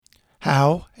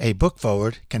How a book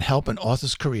forward can help an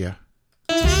author's career.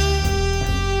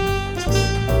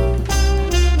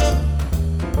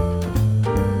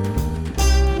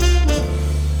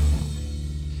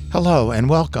 Hello and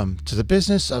welcome to the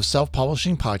Business of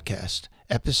Self-Publishing podcast,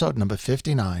 episode number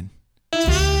 59.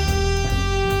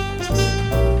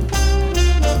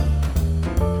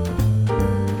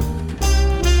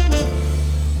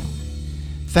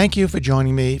 Thank you for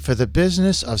joining me for the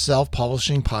Business of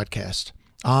Self-Publishing podcast.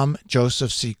 I'm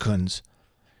Joseph C. Kunz.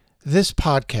 This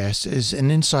podcast is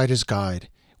an insider's guide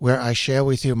where I share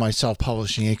with you my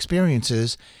self-publishing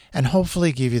experiences and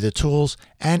hopefully give you the tools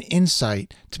and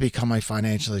insight to become a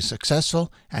financially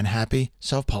successful and happy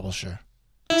self-publisher.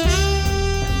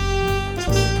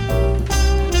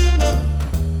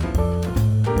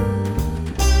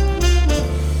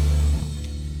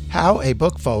 How a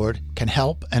book forward can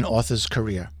help an author's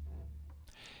career.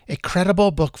 A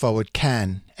credible book forward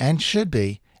can and should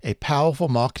be a powerful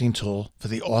marketing tool for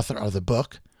the author of the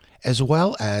book, as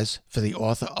well as for the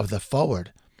author of the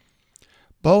forward.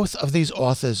 Both of these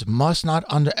authors must not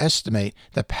underestimate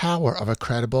the power of a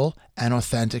credible and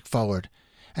authentic forward,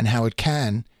 and how it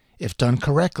can, if done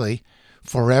correctly,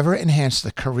 forever enhance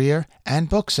the career and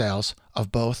book sales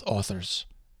of both authors.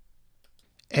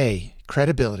 A.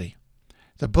 Credibility.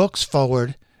 The book's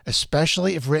forward,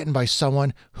 especially if written by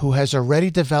someone who has already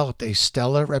developed a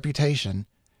stellar reputation,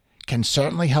 can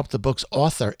certainly help the book's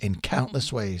author in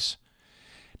countless ways,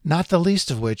 not the least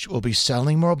of which will be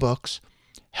selling more books,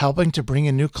 helping to bring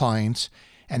in new clients,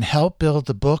 and help build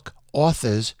the book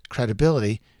author's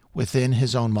credibility within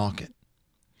his own market.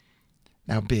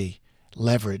 Now B.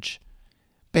 Leverage.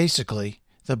 Basically,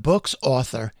 the book's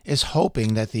author is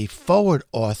hoping that the forward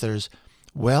author's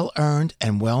well-earned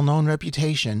and well-known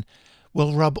reputation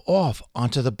will rub off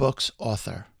onto the book's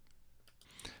author.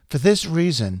 For this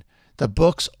reason, the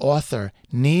book's author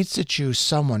needs to choose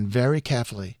someone very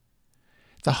carefully.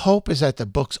 The hope is that the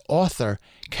book's author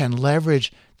can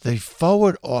leverage the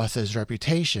forward author's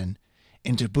reputation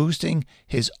into boosting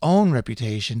his own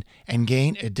reputation and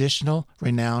gain additional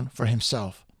renown for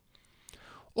himself.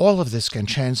 All of this can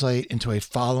translate into a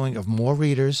following of more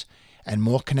readers and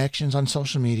more connections on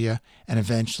social media, and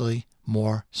eventually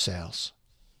more sales.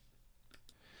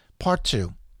 Part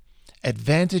 2.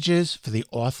 Advantages for the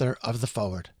author of the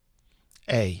forward.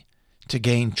 A. To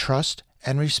gain trust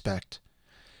and respect.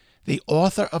 The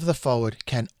author of the forward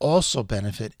can also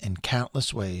benefit in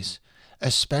countless ways,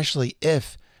 especially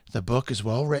if the book is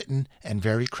well written and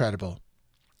very credible.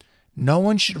 No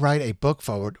one should write a book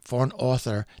forward for an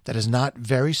author that is not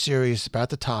very serious about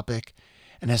the topic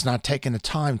and has not taken the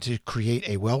time to create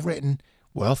a well-written,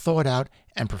 well-thought-out,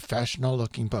 and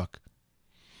professional-looking book.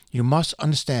 You must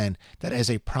understand that as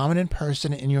a prominent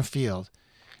person in your field,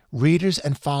 readers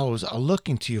and followers are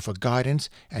looking to you for guidance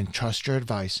and trust your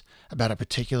advice about a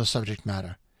particular subject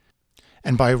matter.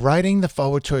 And by writing the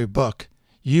foreword to a book,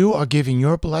 you are giving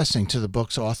your blessing to the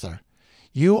book's author.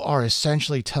 You are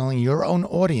essentially telling your own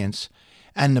audience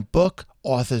and the book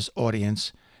author's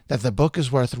audience that the book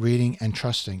is worth reading and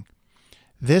trusting.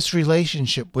 This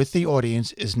relationship with the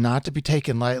audience is not to be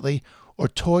taken lightly or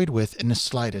toyed with in the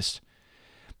slightest.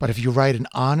 But if you write an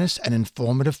honest and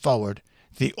informative foreword,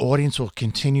 the audience will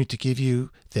continue to give you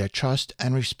their trust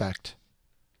and respect.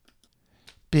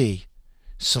 B.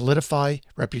 Solidify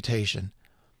reputation.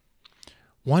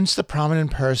 Once the prominent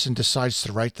person decides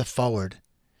to write the foreword,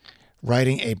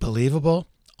 writing a believable,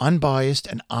 unbiased,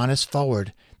 and honest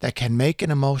foreword that can make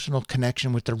an emotional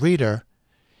connection with the reader,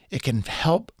 it can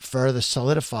help further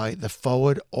solidify the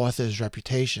forward author's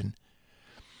reputation.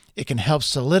 It can help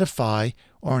solidify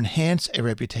or enhance a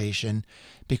reputation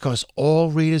because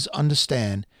all readers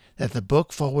understand that the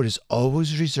book forward is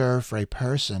always reserved for a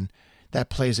person that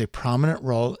plays a prominent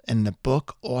role in the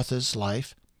book author's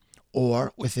life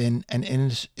or within an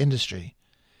industry.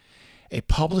 A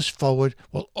published forward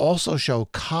will also show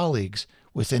colleagues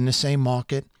within the same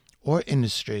market or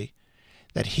industry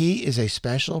that he is a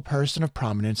special person of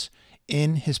prominence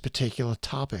in his particular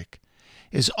topic.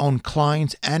 His own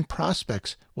clients and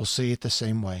prospects will see it the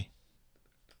same way.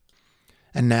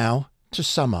 And now, to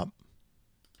sum up.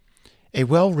 A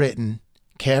well-written,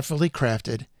 carefully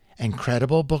crafted, and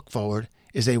credible book forward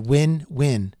is a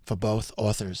win-win for both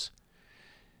authors.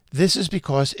 This is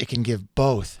because it can give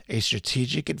both a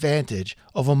strategic advantage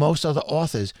over most other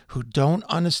authors who don't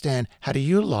understand how to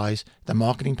utilize the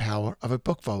marketing power of a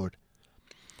book forward.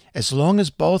 As long as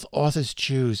both authors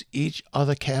choose each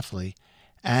other carefully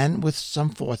and with some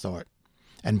forethought,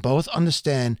 and both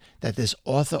understand that this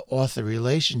author-author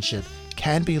relationship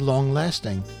can be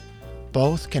long-lasting,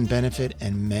 both can benefit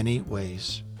in many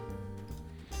ways.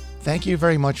 Thank you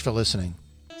very much for listening.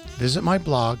 visit my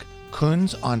blog,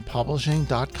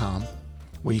 kunzonpublishing.com,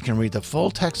 where you can read the full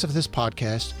text of this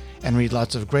podcast and read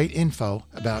lots of great info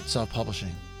about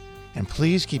self-publishing. And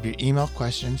please keep your email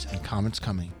questions and comments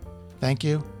coming. Thank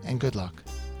you and good luck.